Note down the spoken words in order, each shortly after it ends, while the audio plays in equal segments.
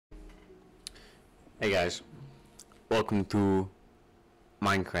Hey guys, welcome to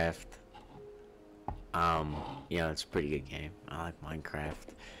Minecraft. It's a pretty good game. I like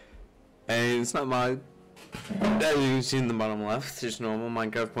Minecraft. And it's not mod. As you can see in the bottom left, it's normal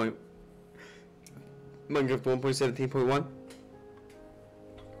Minecraft 1.17.1.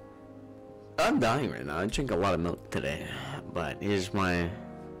 I'm dying right now. I drink a lot of milk today, but here's my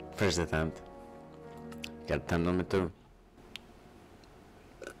first attempt. Got attempt number 2.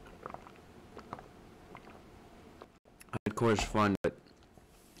 Hardcore is fun, but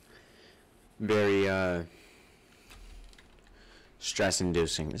very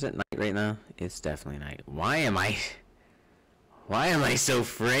stress-inducing. Is it night right now? It's definitely night. Why am I so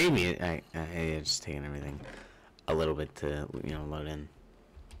framey? I'm just taking everything a little bit to load in.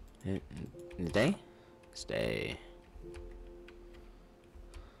 In the day? Stay.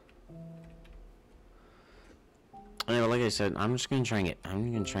 Anyway, like I said, I'm gonna try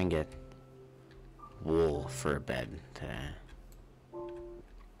and get wool for a bed today.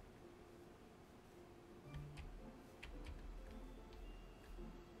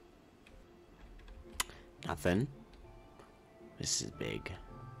 Nothing. This is big.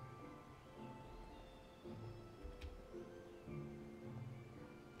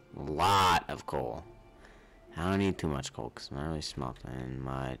 A lot of coal. I don't need too much coal because I'm not really smelting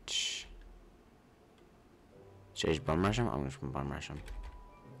much. Should I just bum rush him? I'm just gonna bum rush him.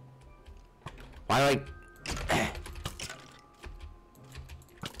 Why, like...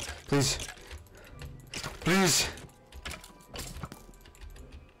 Please. Please.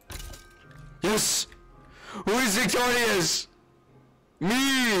 Yes! Who is victorious?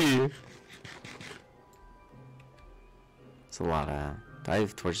 Me! It's a lot of... Do I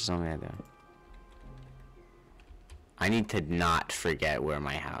have torches on me? I do. I need to not forget where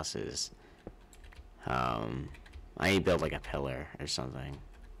my house is. I need to build like a pillar or something.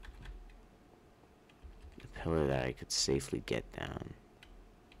 A pillar that I could safely get down.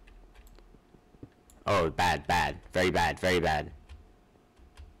 Oh, bad, bad. Very bad, very bad.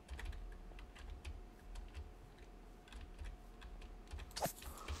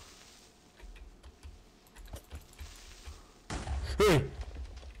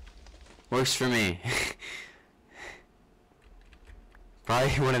 Works for me. Probably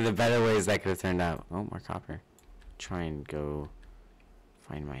one of the better ways that could have turned out. Oh, more copper. Try and go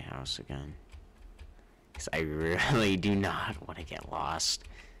find my house again. Because I really do not want to get lost.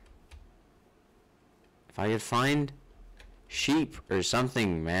 If I could find sheep or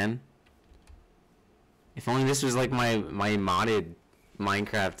something, man. If only this was like my modded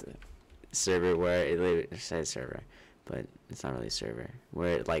Minecraft server where it says server. But it's not really a server.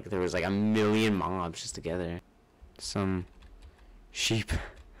 Where like there was like a million mobs just together. Some sheep.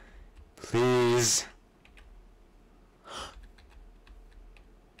 Please.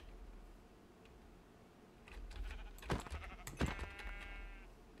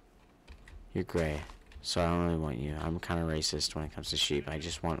 You're gray, so I don't really want you. I'm kind of racist when it comes to sheep. I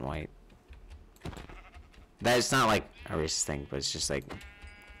just want white. That's not like a racist thing, but it's just like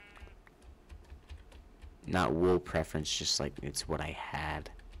not wool preference, just like it's what I had.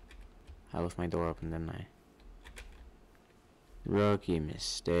 I left my door open, didn't I? Rookie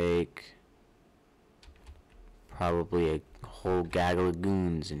mistake. Probably a whole gaggle of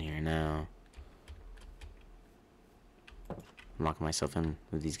goons in here now. I'm locking myself in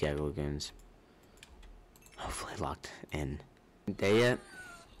with these gaggle of goons. Hopefully locked in. Day yet?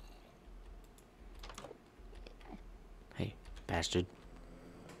 Hey, bastard.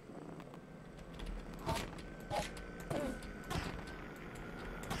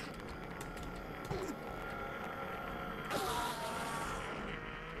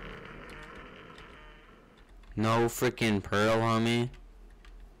 No freaking pearl, homie.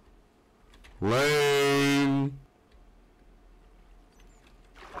 Lame.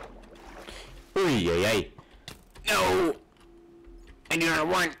 Ooh, yay. No! I do not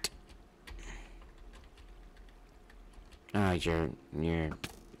want. Oh, you're a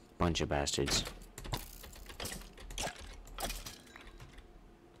bunch of bastards.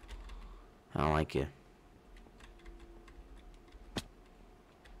 I don't like you.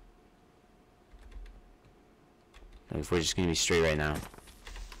 If we're just gonna be straight right now.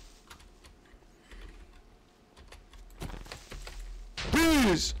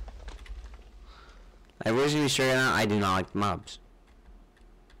 Please! If we're just gonna be straight right now, I do not like the mobs.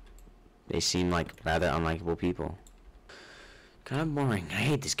 They seem like rather unlikable people. Kind of boring. I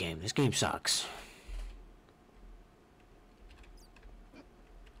hate this game. This game sucks.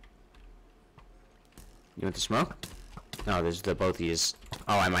 You want the smoke? No, there's the both of these.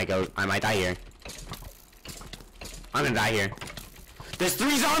 Oh, I might die here. I'm gonna die here. There's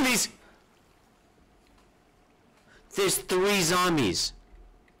 3 zombies! There's 3 zombies.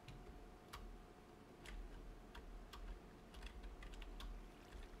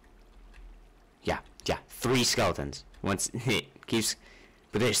 Yeah, 3 skeletons. Once it keeps,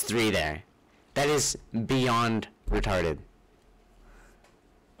 but there's 3 there. That is beyond retarded.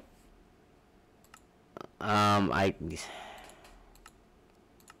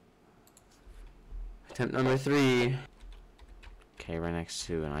 Attempt number 3. Okay, right next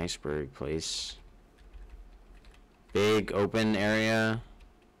to an iceberg place. Big open area.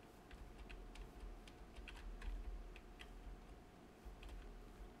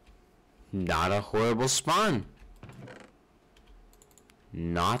 Not a horrible spawn.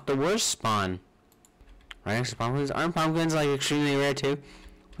 Not the worst spawn. Right next to pumpkins. Aren't pumpkins like extremely rare too?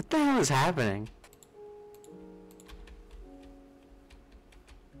 What the hell is happening?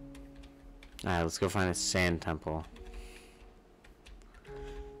 Alright, let's go find a sand temple.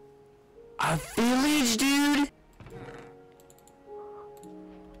 A village, dude?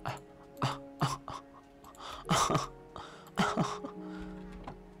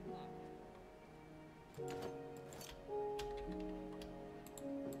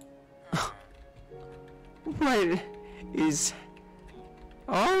 What is...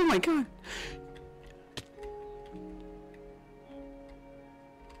 Oh my god.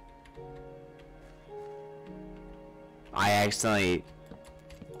 I accidentally...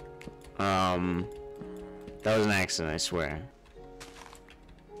 That was an accident, I swear.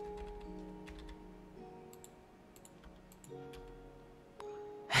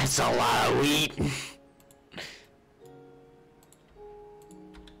 That's a lot of wheat.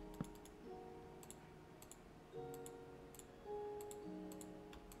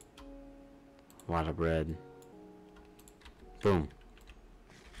 A lot of bread. Boom.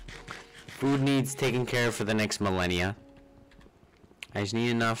 Food needs taken care of for the next millennia. I just need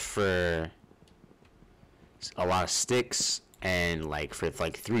enough for a lot of sticks and like for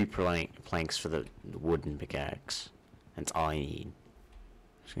like 3 planks for the wooden pickaxe. That's all I need.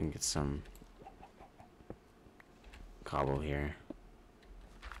 Just gonna get some cobble here.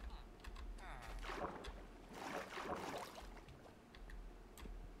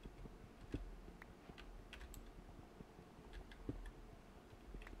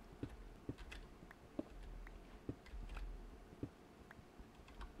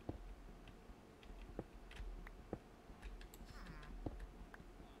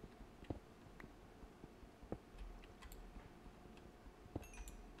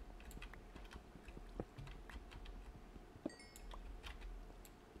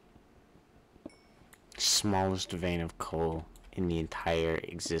 Smallest vein of coal in the entire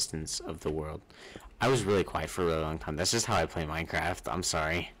existence of the world. I was really quiet for a really long time. That's just how I play Minecraft. I'm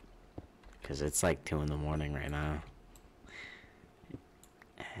sorry. Because it's like 2 in the morning right now.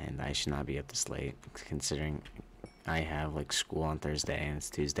 And I should not be up this late, considering I have like school on Thursday and it's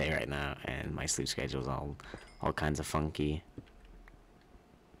Tuesday right now, and my sleep schedule is all kinds of funky.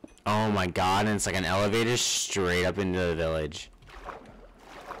 Oh my god, and it's like an elevator straight up into the village.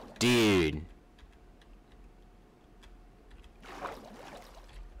 Dude.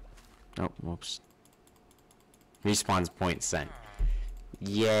 Oh, whoops. Respawn's point sent.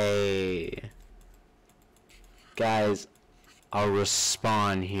 Yay. Guys, I'll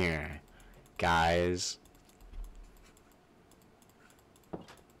respawn here. Guys.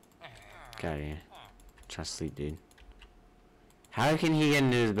 Get out of here. Try to sleep, dude. How can he get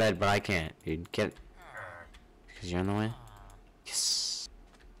into his bed, but I can't, dude? Get... Because you're in the way? Yes.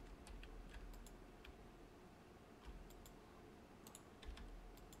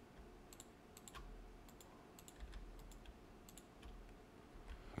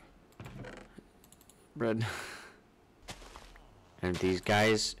 Bread. And if these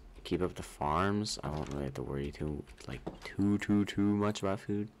guys keep up the farms, I won't really have to worry too much about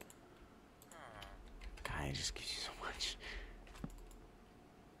food. God, it just gives you so much.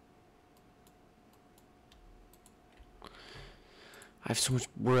 I have so much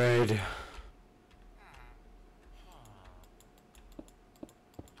bread.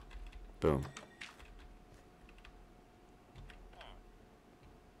 Boom.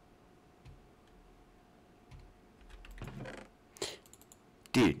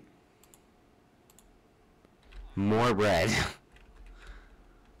 Dude. More bread.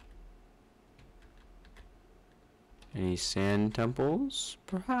 Any sand temples,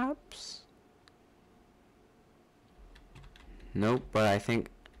 perhaps? Nope, but I think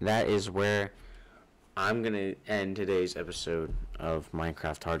that is where I'm gonna end today's episode of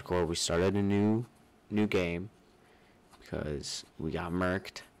Minecraft Hardcore. We started a new game because we got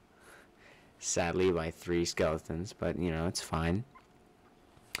murked, sadly, by 3 skeletons, but you know, it's fine.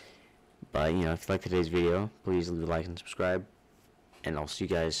 But But, you know, if you like today's video, please leave a like and subscribe. And I'll see you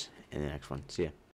guys in the next one. See ya.